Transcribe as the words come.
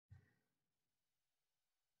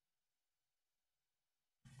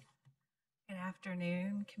Good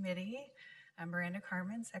afternoon, committee. I'm Miranda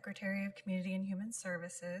Carmen, Secretary of Community and Human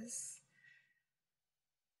Services.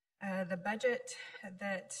 The budget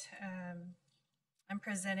that I'm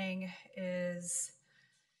presenting it's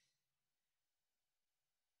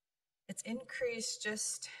increased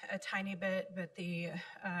just a tiny bit, but the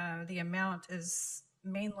amount is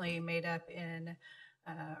mainly made up in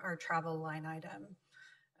our travel line item,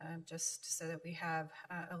 just so that we have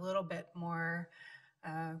a little bit more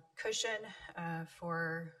cushion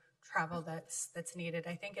for travel that's needed.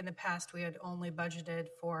 I think in the past we had only budgeted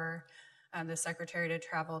for the secretary to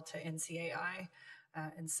travel to NCAI,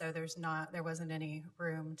 and so there wasn't any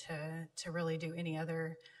room to really do any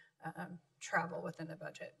other travel within the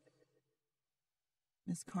budget.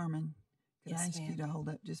 Ms. Carmen, could Yes, I ask ma'am. you to hold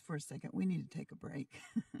up just for a second? We need to take a break.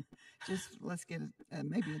 Just let's get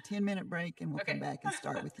maybe a 10-minute break, and we'll Okay. come back and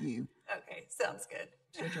start with you. Okay, sounds good.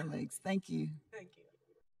 Stretch our legs. Thank you. Thank you.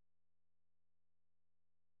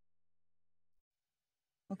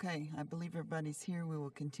 Okay, I believe everybody's here. We will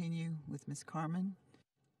continue with Ms. Carmen.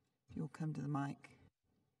 If you'll come to the mic.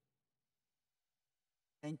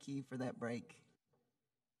 Thank you for that break.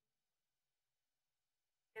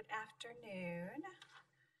 Good afternoon.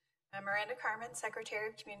 I'm Miranda Carmen, Secretary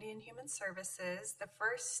of Community and Human Services. The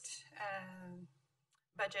first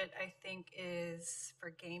budget, I think, is for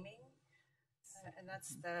gaming, and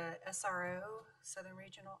that's the SRO, Southern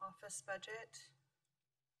Regional Office budget.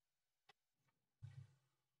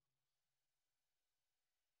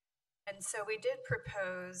 And so we did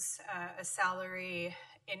propose a salary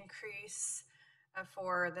increase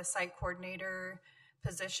for the site coordinator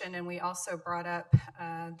position, and we also brought up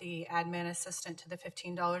the admin assistant to the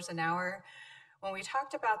 $15 an hour. When we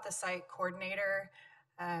talked about the site coordinator,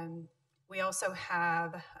 we also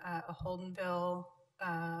have a Holdenville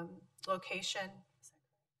location.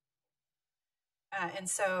 And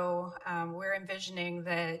so we're envisioning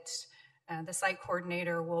that the site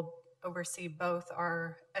coordinator will oversee both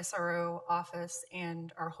our SRO office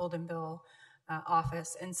and our Holdenville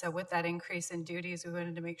office. And so with that increase in duties, we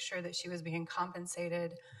wanted to make sure that she was being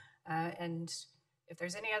compensated. And if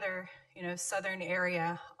there's any other, southern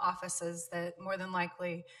area offices, that more than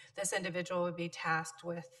likely this individual would be tasked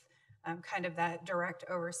with kind of that direct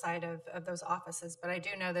oversight of those offices. But I do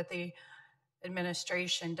know that the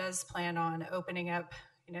administration does plan on opening up,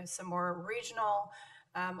 some more regional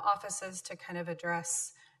offices to kind of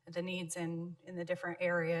address the needs in the different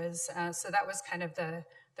areas. So that was kind of the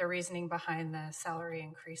reasoning behind the salary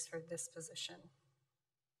increase for this position.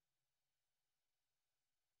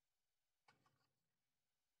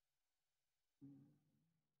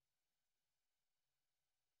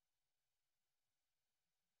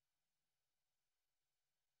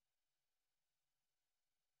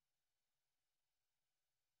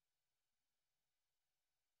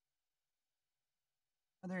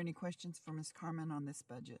 Are there any questions for Ms. Carmen on this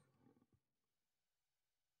budget?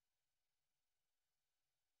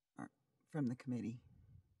 Or from the committee?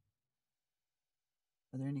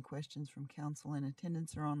 Are there any questions from council in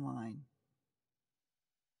attendance or online?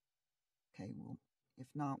 Okay, well, if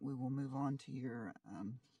not, we will move on to your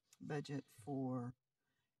budget for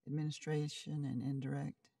administration and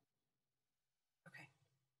indirect. Okay.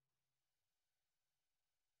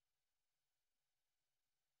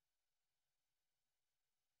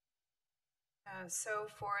 So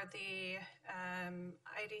for the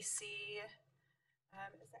IDC,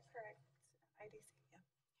 is that correct? IDC,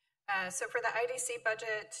 yeah. So for the IDC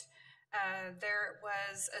budget, there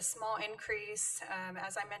was a small increase.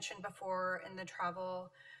 As I mentioned before, in the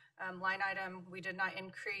travel line item, we did not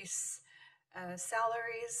increase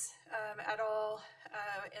salaries at all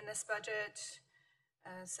in this budget.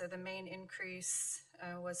 So the main increase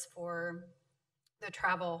was for the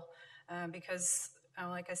travel because,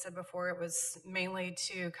 like I said before, it was mainly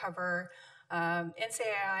to cover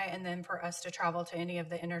NCAI and then for us to travel to any of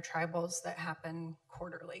the intertribals that happen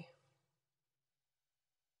quarterly.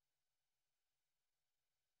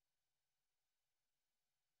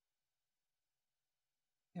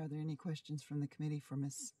 Are there any questions from the committee for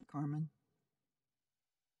Ms. Carmen?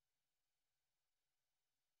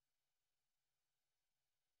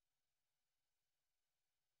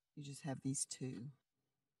 You just have these two.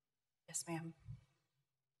 Yes, ma'am.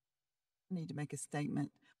 I need to make a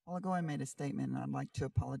statement. A while ago, I made a statement, and I'd like to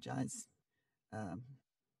apologize to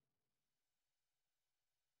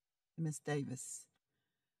Ms. Davis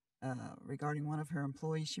regarding one of her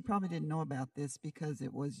employees. She probably didn't know about this because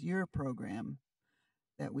it was your program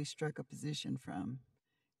that we struck a position from,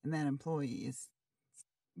 and that employee is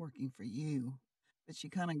working for you. But she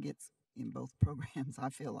kind of gets in both programs, I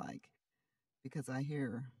feel like, because I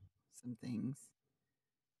hear some things.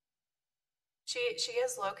 She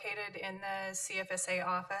is located in the CFSA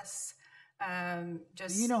office.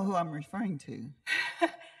 You know who I'm referring to.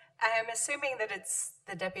 I am assuming that it's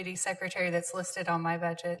the deputy secretary that's listed on my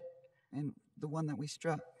budget. And the one that we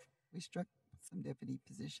struck some deputy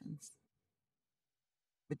positions.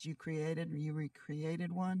 But you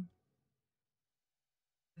recreated one?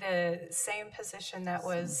 The same position that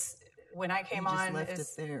was when I came on left it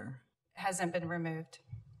there. Hasn't been removed.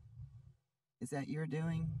 Is that your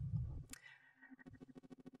doing?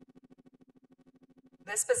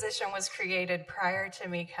 This position was created prior to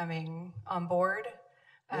me coming on board.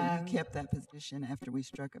 You kept that position after we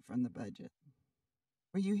struck it from the budget.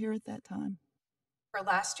 Were you here at that time? For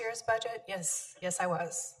last year's budget? Yes, I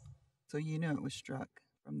was. So you know it was struck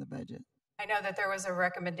from the budget? I know that there was a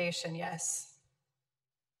recommendation, yes,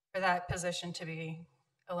 for that position to be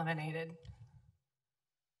eliminated.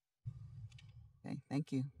 Okay,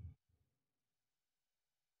 thank you.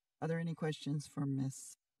 Are there any questions for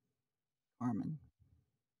Ms. Carmen?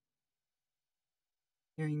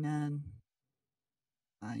 Hearing none,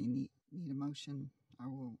 I need a motion. I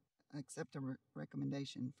will accept a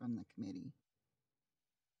recommendation from the committee.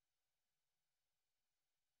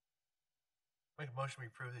 Make a motion to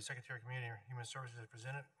approve the Secretary of Community and Human Services as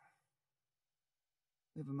presented.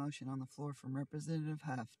 We have a motion on the floor from Representative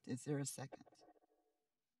Huft. Is there a second?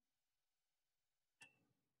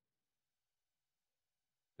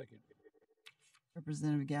 Second.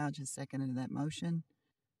 Representative Gouge has seconded that motion.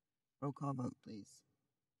 Roll call vote, please.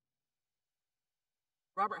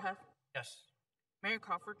 Robert Huff. Yes. Mary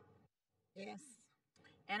Crawford. Yes.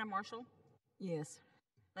 Anna Marshall. Yes.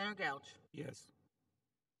 Leonard Gouge. Yes.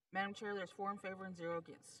 Madam Chair, there's 4 in favor and 0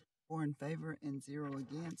 against. 4 in favor and 0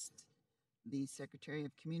 against. The Secretary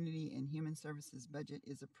of Community and Human Services budget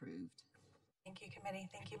is approved. Thank you, committee.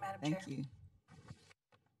 Thank you, Madam Chair. Thank you.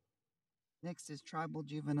 Next is Tribal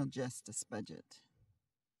Juvenile Justice budget.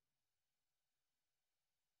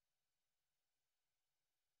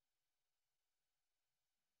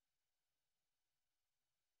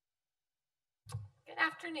 Good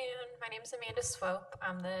afternoon. My name is Amanda Swope.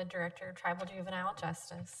 I'm the Director of Tribal Juvenile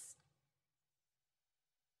Justice.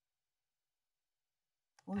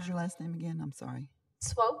 What was your last name again? I'm sorry.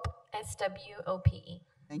 Swope, S-W-O-P-E.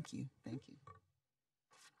 Thank you. Thank you.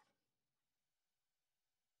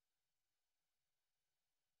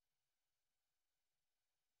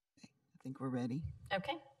 Okay, I think we're ready.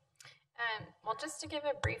 Okay. Well, just to give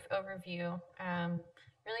a brief overview,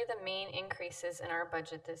 really the main increases in our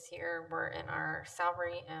budget this year were in our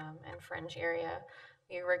salary and fringe area.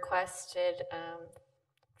 We requested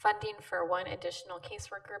funding for 1 additional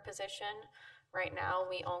caseworker position. Right now,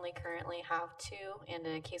 we only currently have 2 and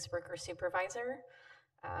a caseworker supervisor.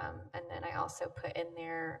 And then I also put in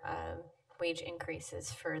there wage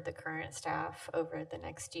increases for the current staff over the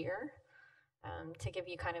next year. To give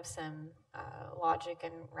you kind of some logic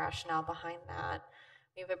and rationale behind that,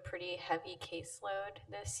 we have a pretty heavy caseload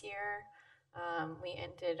this year. We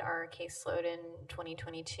ended our caseload in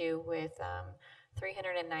 2022 with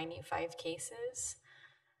 395 cases.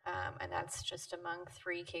 And that's just among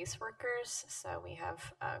 3 caseworkers. So we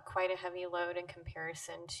have quite a heavy load in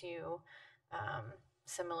comparison to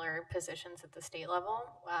similar positions at the state level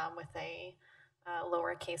with a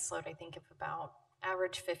lower caseload, I think of about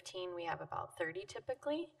average 15, we have about 30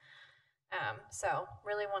 typically. So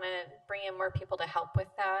really want to bring in more people to help with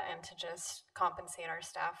that and to just compensate our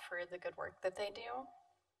staff for the good work that they do.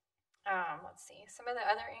 Let's see, some of the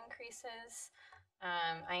other increases.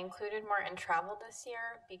 I included more in travel this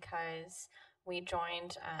year because we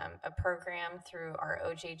joined a program through our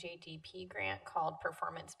OJJDP grant called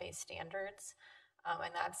Performance-Based Standards.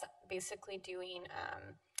 And that's basically doing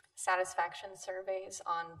satisfaction surveys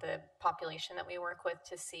on the population that we work with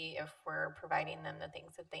to see if we're providing them the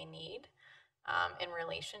things that they need in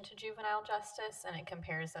relation to juvenile justice, and it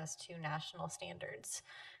compares us to national standards.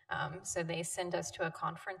 So they send us to a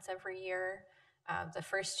conference every year. The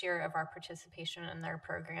first year of our participation in their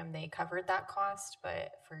program, they covered that cost,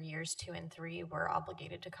 but for years 2 and 3, we're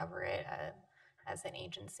obligated to cover it as an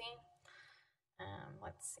agency.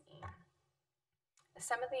 Let's see.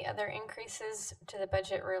 Some of the other increases to the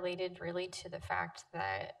budget related really to the fact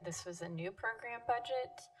that this was a new program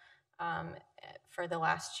budget for the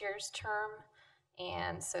last year's term.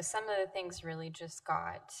 And so some of the things really just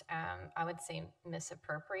got, I would say,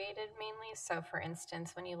 misappropriated mainly. So for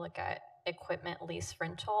instance, when you look at equipment lease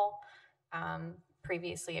rental,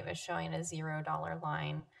 previously it was showing a $0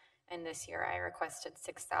 line. And this year I requested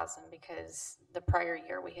 $6,000 because the prior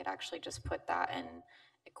year we had actually just put that in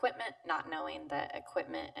equipment, not knowing that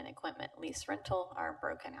equipment and equipment lease rental are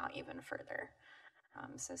broken out even further.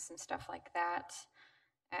 So some stuff like that.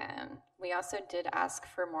 We also did ask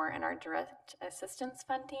for more in our direct assistance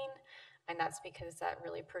funding, and that's because that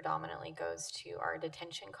really predominantly goes to our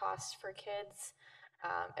detention costs for kids.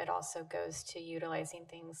 It also goes to utilizing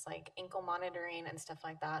things like ankle monitoring and stuff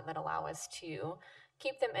like that that allow us to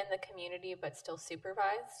keep them in the community but still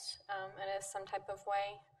supervised in some type of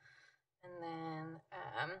way. And then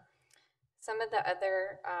some of the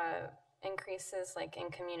other increases, like in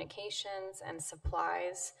communications and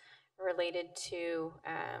supplies, related to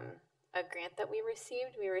a grant that we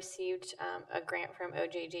received. We received a grant from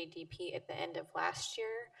OJJDP at the end of last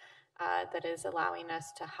year that is allowing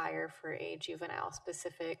us to hire for a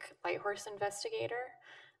juvenile-specific light horse investigator.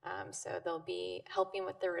 So they'll be helping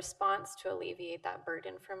with the response to alleviate that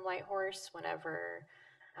burden from light horse whenever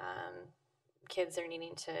kids are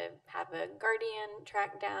needing to have a guardian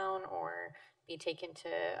tracked down or be taken to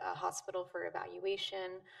a hospital for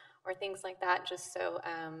evaluation or things like that, just so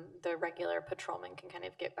the regular patrolmen can kind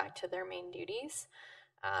of get back to their main duties.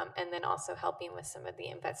 And then also helping with some of the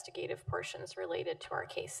investigative portions related to our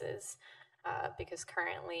cases, because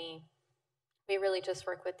currently we really just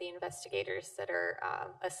work with the investigators that are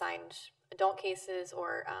assigned adult cases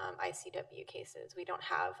or ICW cases. We don't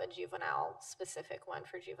have a juvenile specific one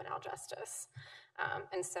for juvenile justice.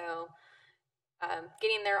 And so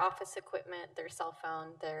getting their office equipment, their cell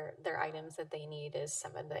phone, their items that they need is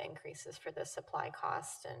some of the increases for the supply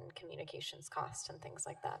cost and communications cost and things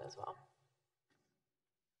like that as well.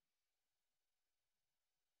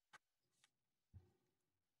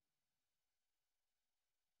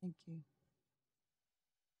 Thank you.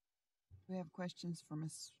 Do we have questions for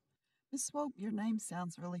Ms. Swope? Your name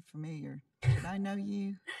sounds really familiar. Did I know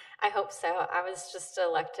you? I hope so. I was just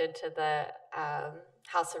elected to the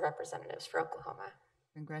House of Representatives for Oklahoma.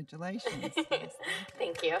 Congratulations. Yes,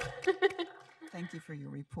 thank you. Thank you for your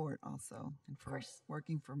report also and for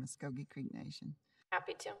working for Muskogee Creek Nation.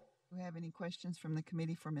 Happy to. Do we have any questions from the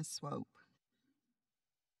committee for Ms. Swope?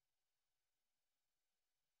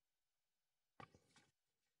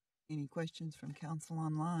 Any questions from council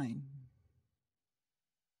online?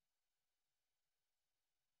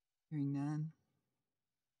 Hearing none,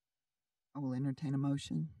 I will entertain a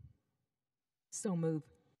motion. So move.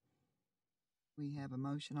 We have a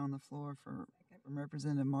motion on the floor from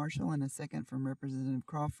Representative Marshall and a second from Representative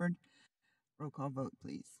Crawford. Roll call vote,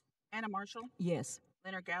 please. Anna Marshall, Yes.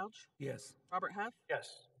 Leonard Gouge, Yes. Robert Huff,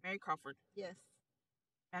 Yes. Mary Crawford. Yes.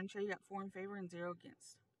 Madam Chair, you got 4 in favor and 0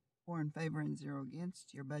 against. 4 in favor and 0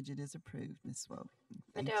 against. Your budget is approved, Ms. Swope.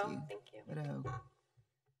 Thank Ditto. you. Thank you. Ditto.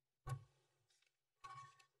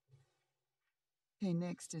 Okay,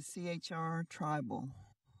 next is CHR Tribal.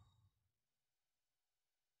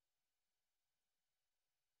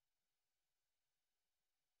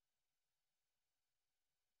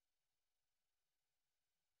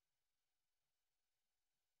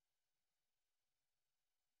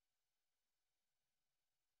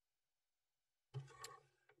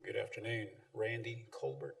 Good afternoon. Randy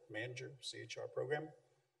Colbert, Manager, CHR Program.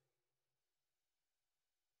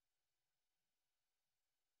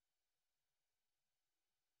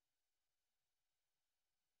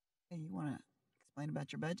 Hey, you want to explain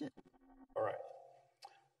about your budget? All right.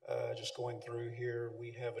 Just going through here,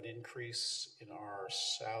 we have an increase in our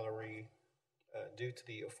salary due to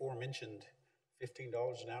the aforementioned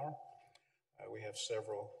 $15 an hour. We have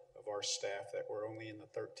several of our staff that were only in the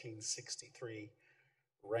 $13.63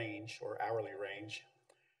 range or hourly range,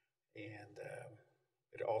 and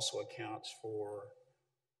it also accounts for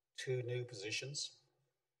 2 new positions.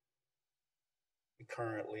 We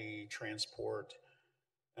currently transport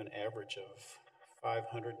an average of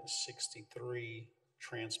 563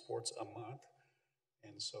 transports a month,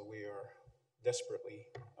 and so we are desperately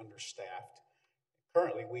understaffed.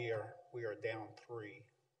 Currently, we are down 3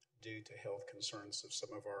 due to health concerns of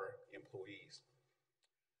some of our employees.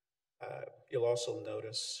 You'll also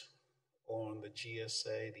notice on the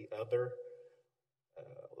GSA, the other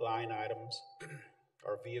line items,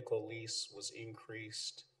 our vehicle lease was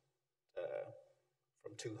increased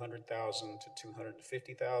from $200,000 to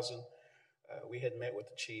 $250,000. We had met with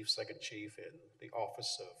the chief, second chief, and the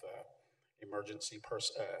Office of Emergency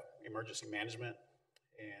Management,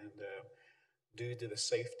 and due to the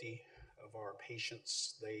safety of our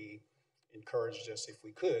patients, they encouraged us, if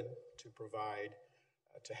we could, to provide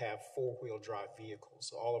to have 4-wheel drive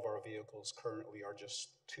vehicles. All of our vehicles currently are just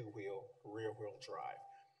 2-wheel, rear-wheel drive.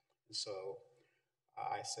 And so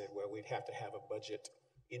I said, well, we'd have to have a budget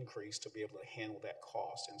increase to be able to handle that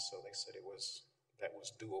cost. And so they said that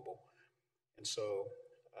was doable. And so,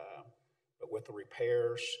 but with the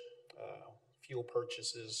repairs, fuel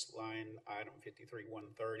purchases, line item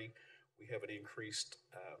 53-130, we have an increased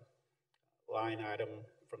line item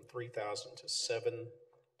from 3,000 to 7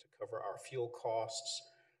 to cover our fuel costs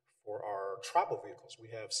for our tribal vehicles. We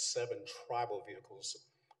have 7 tribal vehicles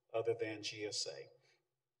other than GSA.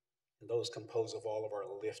 And those compose of all of our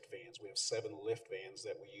lift vans. We have 7 lift vans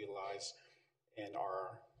that we utilize, and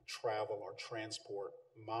our travel, our transport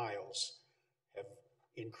miles have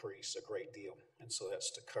increased a great deal. And so that's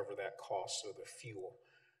to cover that cost of the fuel.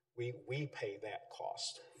 We pay that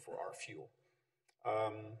cost for our fuel.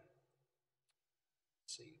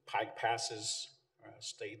 Pike passes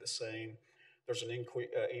stayed the same. There's an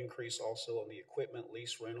increase also on the equipment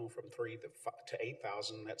lease rental from 3,000 to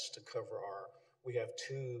 8,000. That's to cover we have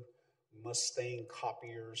 2 Mustang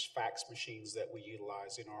copiers, fax machines that we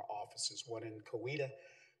utilize in our offices, one in Coweta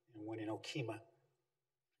and one in Okemah.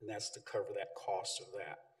 And that's to cover that cost of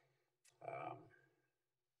that.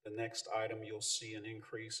 The next item you'll see an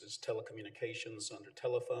increase is telecommunications under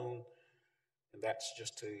telephone, and that's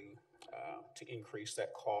just to increase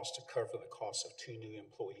that cost to cover the cost of 2 new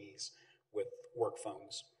employees with work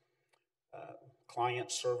phones.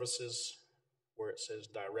 Client services, where it says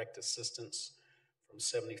direct assistance, from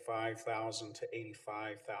 75,000 to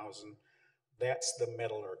 85,000. That's the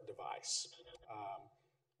MedAlert device.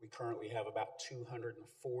 We currently have about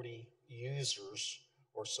 240 users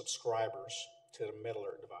or subscribers to the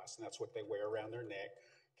MedAlert device, and that's what they wear around their neck.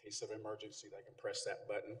 In case of emergency, they can press that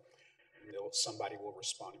button, and somebody will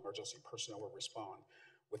respond. Emergency personnel will respond.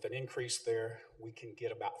 With an increase there, we can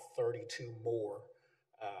get about 32 more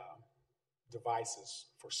devices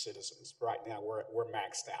for citizens. Right now, we're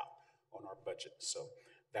maxed out on our budget, so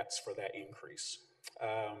that's for that increase.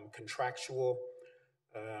 Contractual,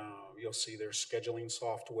 you'll see there's scheduling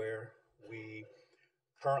software. We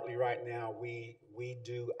currently, right now, we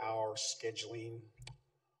do our scheduling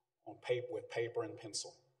on paper, with paper and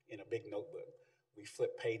pencil in a big notebook. We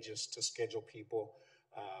flip pages to schedule people,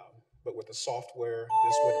 but with the software,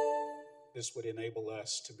 this would enable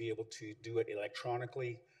us to be able to do it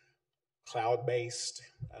electronically, cloud-based,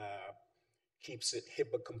 keeps it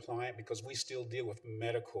HIPAA compliant, because we still deal with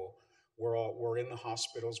medical. We're in the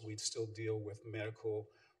hospitals, we still deal with medical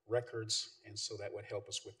records, and so that would help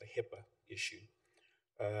us with the HIPAA issue.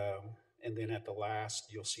 And then at the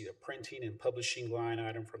last, you'll see the printing and publishing line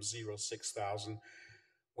item from 6,000.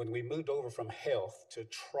 When we moved over from health to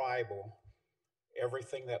tribal,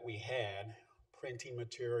 everything that we had, printing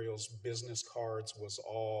materials, business cards, was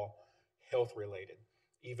all health related.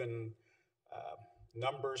 Even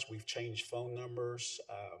numbers, we've changed phone numbers.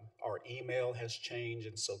 Our email has changed,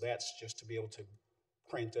 and so that's just to be able to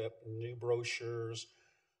print up new brochures,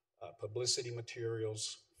 publicity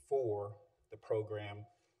materials for the program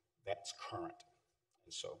that's current.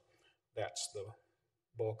 And so that's the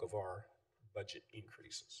bulk of our budget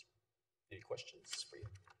increases. Any questions for you?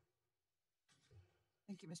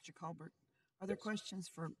 Thank you, Mr. Colbert. Are there questions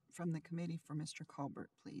from the committee for Mr.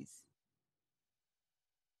 Colbert, please?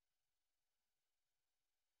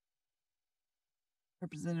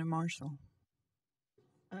 Representative Marshall.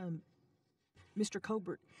 Mr.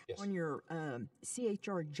 Colbert, Yes. on your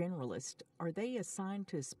CHR generalist, are they assigned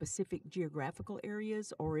to specific geographical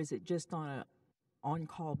areas, or is it just on a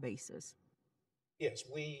on-call basis? Yes,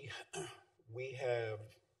 we have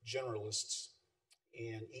generalists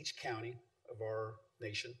in each county of our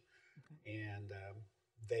nation, and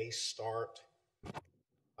they start,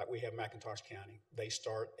 like we have McIntosh County, they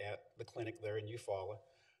start at the clinic there in Eufaula.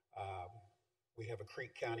 We have a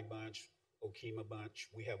Creek County bunch, Okemah bunch.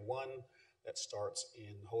 We have one that starts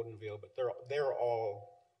in Holdenville, but they're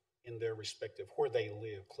all in their respective, where they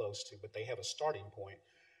live close to, but they have a starting point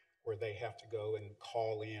where they have to go and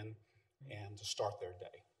call in and to start their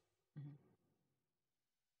day. Mm-hmm.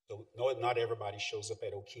 So not everybody shows up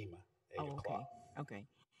at Okemah at 8 o'clock. Okay.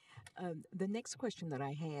 The next question that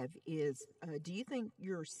I have is, do you think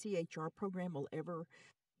your CHR program will ever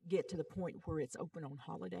get to the point where it's open on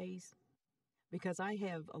holidays? Because I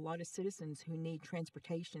have a lot of citizens who need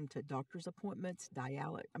transportation to doctor's appointments,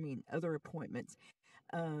 other appointments,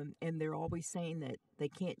 and they're always saying that they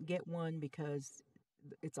can't get one because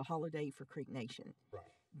it's a holiday for Creek Nation. Right.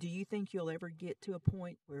 Do you think you'll ever get to a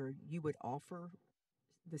point where you would offer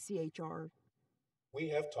the CHR? We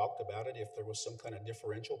have talked about it, if there was some kind of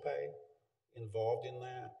differential pay involved in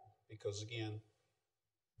that, because again,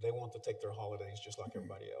 they want to take their holidays just like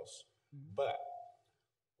everybody else. Mm-hmm. But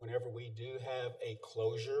whenever we do have a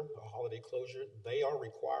holiday closure, they are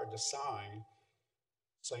required to sign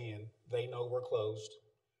saying they know we're closed.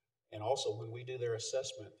 And also when we do their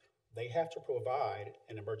assessment, they have to provide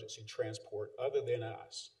an emergency transport other than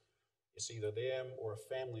us. It's either them or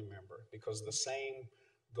a family member, because the same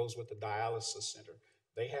goes with the dialysis center.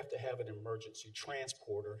 they have to have an emergency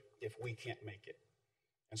transporter if we can't make it.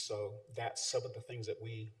 And so that's some of the things that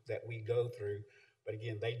we go through. But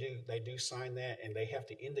again, they do sign that, and they have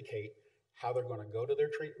to indicate how they're going to go to their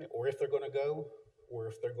treatment, or if they're going to go, or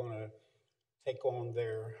if they're going to take on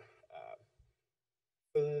their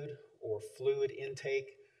food or fluid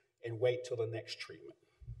intake and wait till the next treatment.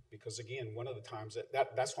 Because again, one of the times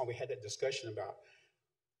that's why we had that discussion about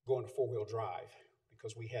going to four-wheel drive,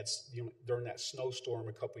 because we had, during that snowstorm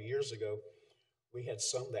a couple of years ago, we had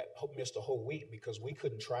some that missed a whole week because we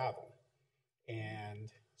couldn't travel.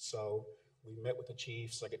 And so we met with the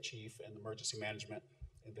chief, second chief, and emergency management,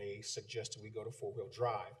 and they suggested we go to four-wheel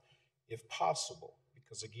drive if possible,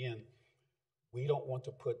 because again, we don't want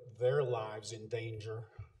to put their lives in danger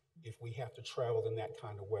if we have to travel in that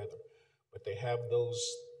kind of weather. But they have those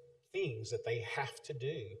things that they have to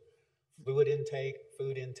do, fluid intake,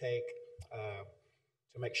 food intake,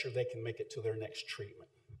 to make sure they can make it to their next treatment.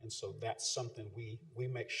 And so that's something we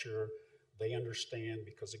make sure they understand,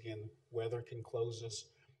 because again, weather can close us,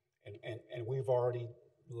 and we've already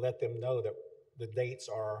let them know that the dates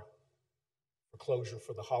are for closure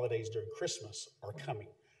for the holidays during Christmas are coming.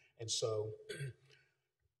 And so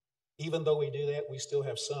even though we do that, we still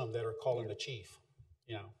have some that are calling the chief.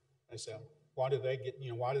 They say, why do they get,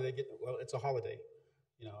 well, it's a holiday.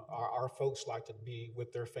 Our folks like to be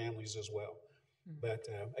with their families as well. But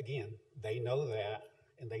again, they know that,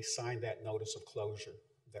 and they sign that notice of closure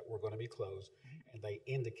that we're going to be closed, and they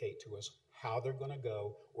indicate to us how they're going to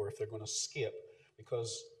go, or if they're going to skip,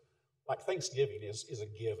 because like Thanksgiving is a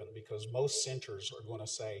given, because most centers are going to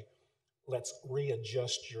say, let's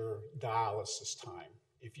readjust your dialysis time.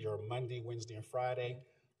 If you're Monday, Wednesday, and Friday,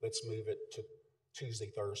 let's move it to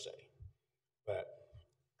Tuesday, Thursday. But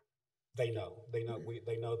they know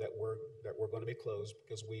that we're going to be closed,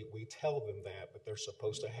 because we tell them that, but they're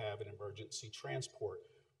supposed to have an emergency transport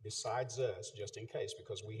besides us, just in case,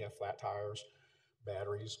 because we have flat tires,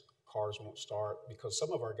 batteries, cars won't start, because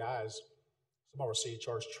some of our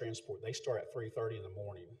CHRs transport, they start at 3:30 in the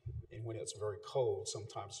morning, and when it's very cold,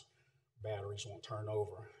 sometimes batteries won't turn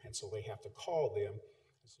over, and so they have to call them.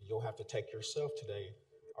 So you'll have to take yourself today.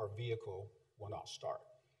 Our vehicle will not start.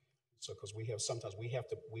 So because we have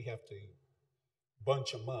to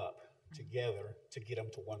bunch them up together to get them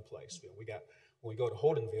to one place. When we go to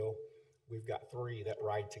Holdenville, we've got 3 that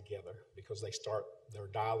ride together, because they start their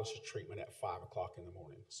dialysis treatment at 5 o'clock in the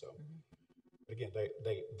morning. So again,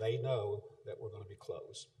 they know that we're going to be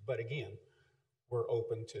closed. But again, we're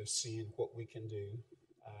open to seeing what we can do,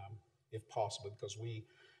 if possible, because we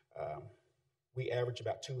average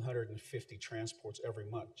about 250 transports every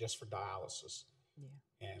month just for dialysis. Yeah.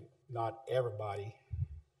 And not everybody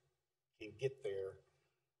can get there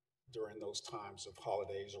during those times of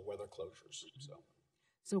holidays or weather closures.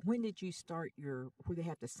 So when did you start where they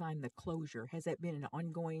have to sign the closure? Has that been an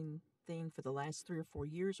ongoing thing for the last 3 or 4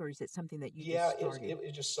 years, or is it something that you just started? Yeah,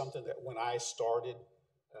 it's just something that when I started,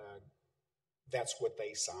 that's what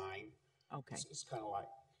they sign. Okay. It's kind of like,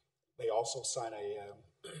 they also sign a,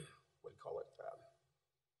 what do you call it,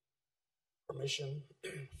 permission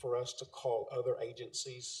for us to call other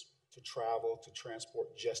agencies to travel, to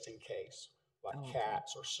transport, just in case, like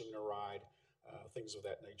CATS or Sooner Ride, things of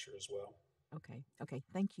that nature as well. Okay.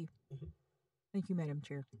 Thank you. Thank you, Madam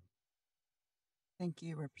Chair. Thank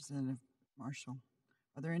you, Representative Marshall.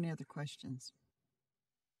 Are there any other questions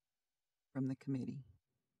from the committee?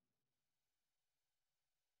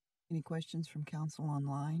 Any questions from council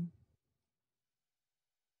online?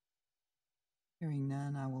 Hearing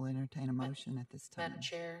none, I will entertain a motion at this time. Madam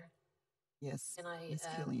Chair? Yes, Can I, Ms.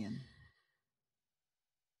 Killian.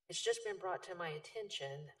 It's just been brought to my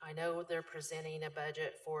attention. I know they're presenting a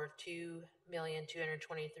budget for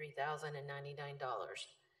 $2,223,099.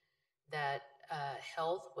 That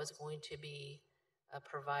health was going to be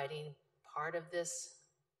providing part of this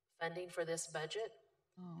funding for this budget.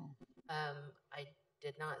 I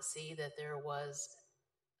did not see that there was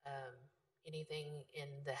anything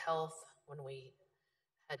in the health when we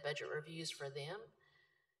had budget reviews for them.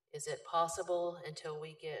 Is it possible, until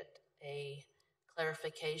we get a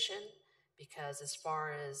clarification, because as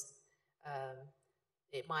far as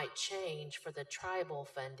it might change for the tribal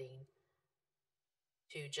funding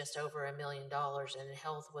to just over $1 million, and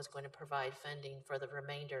health was going to provide funding for the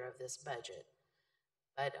remainder of this budget.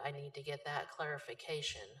 But I need to get that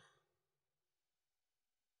clarification.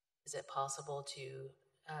 Is it possible to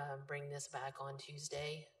bring this back on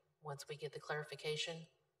Tuesday once we get the clarification?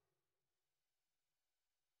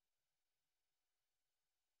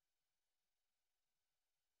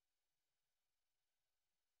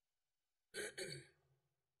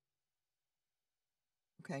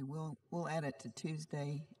 Okay, we'll add it to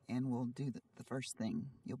Tuesday, and we'll do the first thing.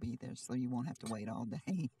 You'll be there, so you won't have to wait all day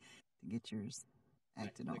to get yours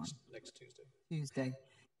acted on. Next Tuesday. Tuesday.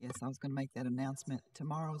 Yes, I was going to make that announcement.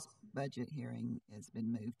 Tomorrow's budget hearing has been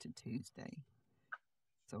moved to Tuesday.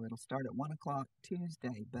 So it'll start at 1 o'clock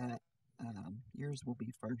Tuesday, but yours will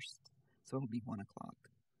be first. So it'll be 1 o'clock.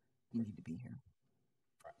 You need to be here.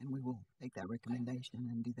 And we will take that recommendation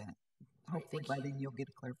and do that. Hopefully by then you'll get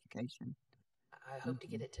a clarification. I hope to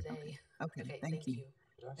get it today. Okay, thank you.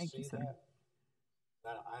 Did I Thank you, see sir. that? I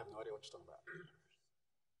have no idea what you're talking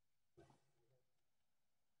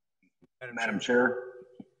about. Madam Chair?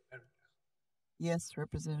 Yes,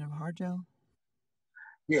 Representative Harjo?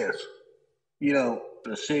 Yes. You know,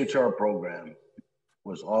 the CHR program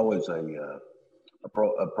was always a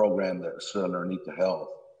program that's underneath the health.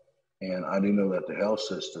 And I do know that the health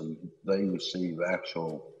system, they receive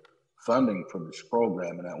actual funding for this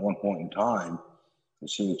program. And at one point in time, the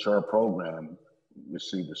CHR program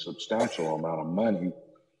received a substantial amount of money.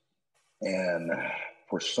 And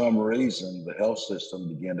for some reason, the health system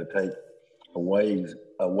began to take away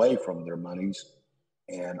from their monies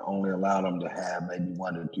and only allowed them to have maybe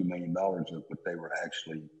 $1 to $2 million of what they were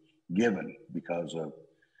actually given because of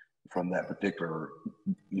from that particular,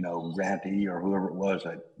 grantee or whoever it was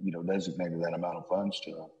that, designated that amount of funds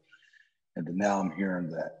to them. And then now I'm hearing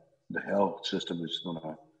that the health system is going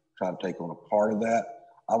to try to take on a part of that.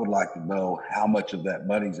 I would like to know how much of that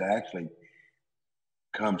money actually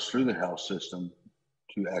comes through the health system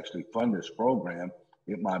to actually fund this program.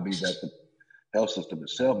 It might be that the health system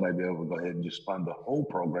itself may be able to go ahead and just fund the whole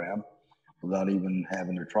program without even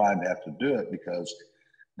having their tribe have to do it, because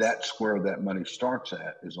that's where that money starts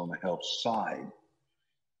at, is on the health side.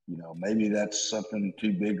 Maybe that's something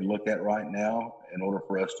too big to look at right now in order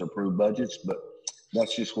for us to approve budgets, but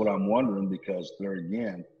that's just what I'm wondering, because there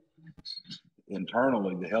again,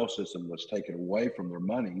 internally, the health system was taken away from their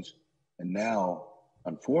monies. And now,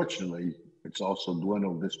 unfortunately, it's also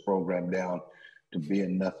dwindled this program down to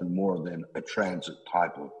being nothing more than a transit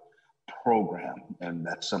type of program. And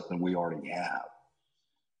that's something we already have.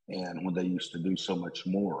 And when they used to do so much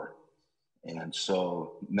more. And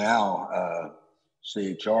so now,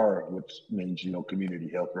 CHR, which means, community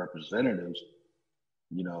health representatives,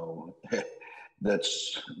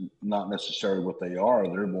 that's not necessarily what they are.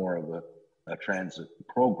 They're more of a transit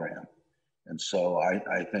program. And so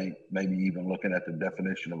I think maybe even looking at the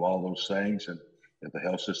definition of all those things, and if the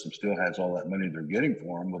health system still has all that money they're getting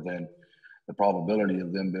for them, well, then the probability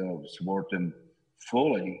of them being able to support them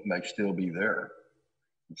fully may still be there.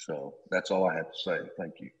 So that's all I have to say.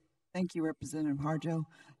 Thank you. Thank you, Representative Harjo.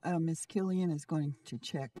 Ms. Killian is going to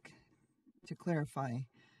check to clarify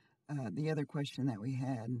the other question that we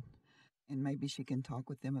had, and maybe she can talk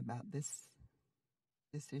with them about this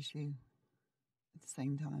issue at the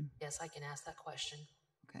same time. Yes, I can ask that question.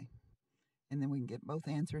 Okay. And then we can get both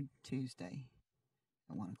answered Tuesday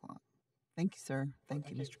at 1 o'clock. Thank you, sir. Thank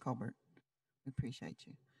you, Mr. Colbert. We appreciate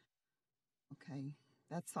you. Okay.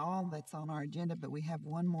 That's all that's on our agenda, but we have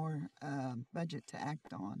one more budget to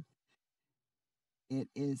act on. It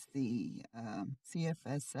is the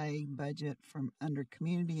CFSA budget from under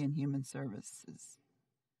Community and Human Services.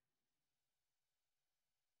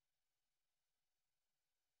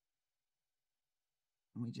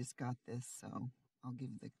 And we just got this, so I'll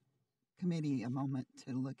give the committee a moment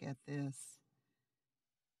to look at this.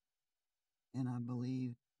 And I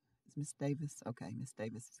believe, is Ms. Davis? Okay, Ms.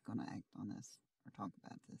 Davis is going to act on this or talk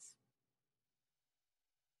about this.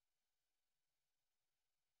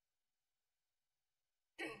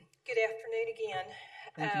 Good afternoon again.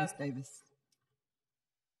 Thank you, Ms. Davis.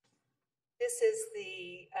 This is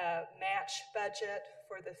the match budget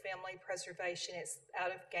for the family preservation. It's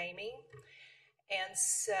out of gaming. And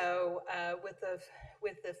so with the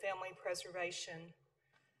family preservation,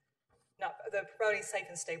 not the Promoting Safe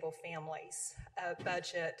and Stable Families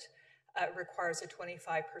budget requires a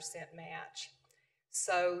 25% match.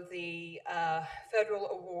 So the federal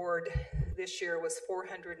award this year was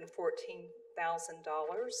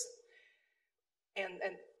 $414,000 and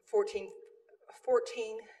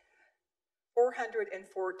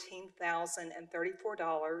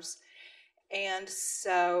 $414,034. And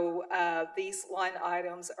so these line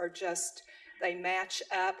items are just, they match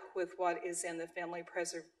up with what is in the I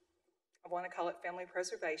want to call it family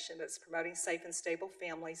preservation, but it's Promoting Safe and Stable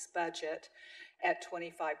Families budget at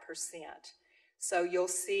 25%. So you'll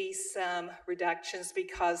see some reductions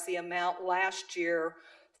because the amount last year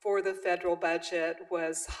for the federal budget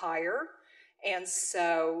was higher. And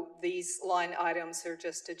so these line items are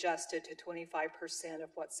just adjusted to 25%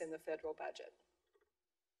 of what's in the federal budget.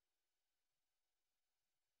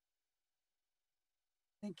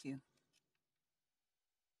 Thank you.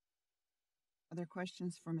 Other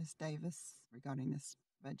questions for Ms. Davis regarding this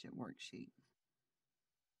budget worksheet?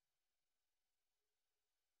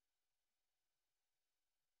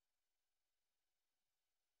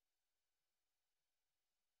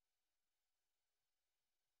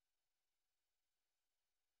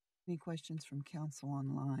 Any questions from council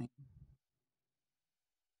online?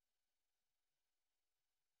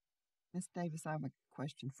 Ms. Davis, I have a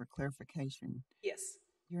question for clarification. Yes.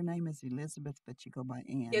 Your name is Elizabeth, but you go by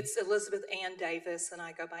Ann. It's Elizabeth Ann Davis, and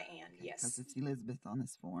I go by Ann. Okay, Yes. because it's Elizabeth on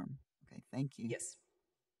this form. Okay, thank you. Yes.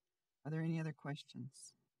 Are there any other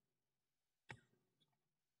questions?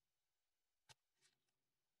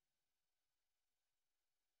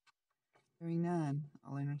 Hearing none,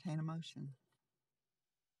 I'll entertain a motion.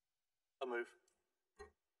 I'll move.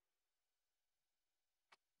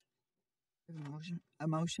 We have a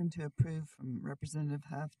motion to approve from Representative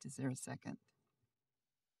Huff. Is there a second?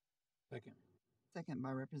 Second. Second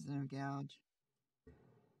by Representative Gouge.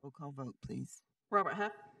 Roll call vote, please. Robert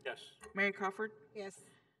Huff, Yes. Mary Crawford, Yes.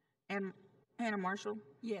 and Hannah Marshall,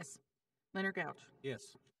 Yes. Leonard Gouch.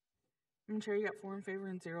 Yes. Madam Chair, you got 4 in favor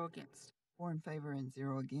and 0 against. 4 in favor and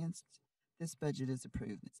 0 against. This budget is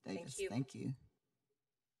approved, Ms. Davis. Thank you.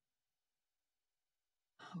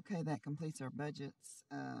 Okay, that completes our budgets.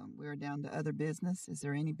 We are down to other business. Is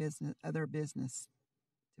there any other business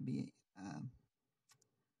to be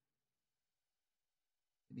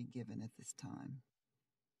given at this time?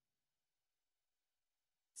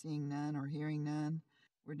 Seeing none or hearing none,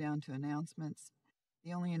 we're down to announcements.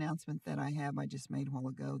 The only announcement that I have, I just made a while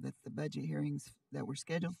ago, that the budget hearings that were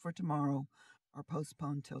scheduled for tomorrow are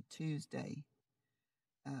postponed till Tuesday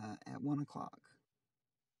at 1 o'clock.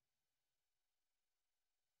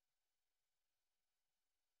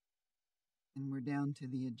 And we're down to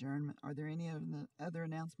the adjournment. Are there any other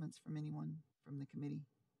announcements from anyone from the committee?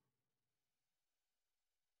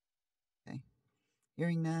 Okay.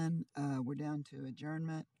 Hearing none, we're down to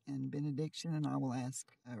adjournment and benediction, and I will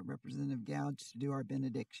ask Representative Gouge to do our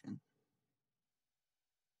benediction.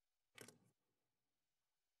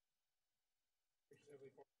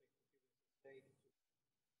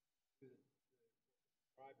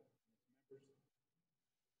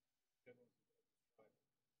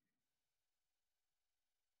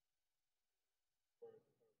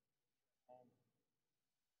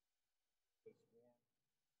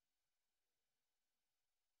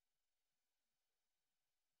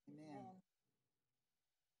 Amen.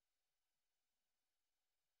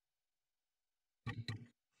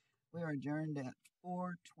 We are adjourned at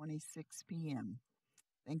 4:26 p.m.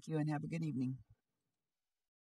 Thank you and have a good evening.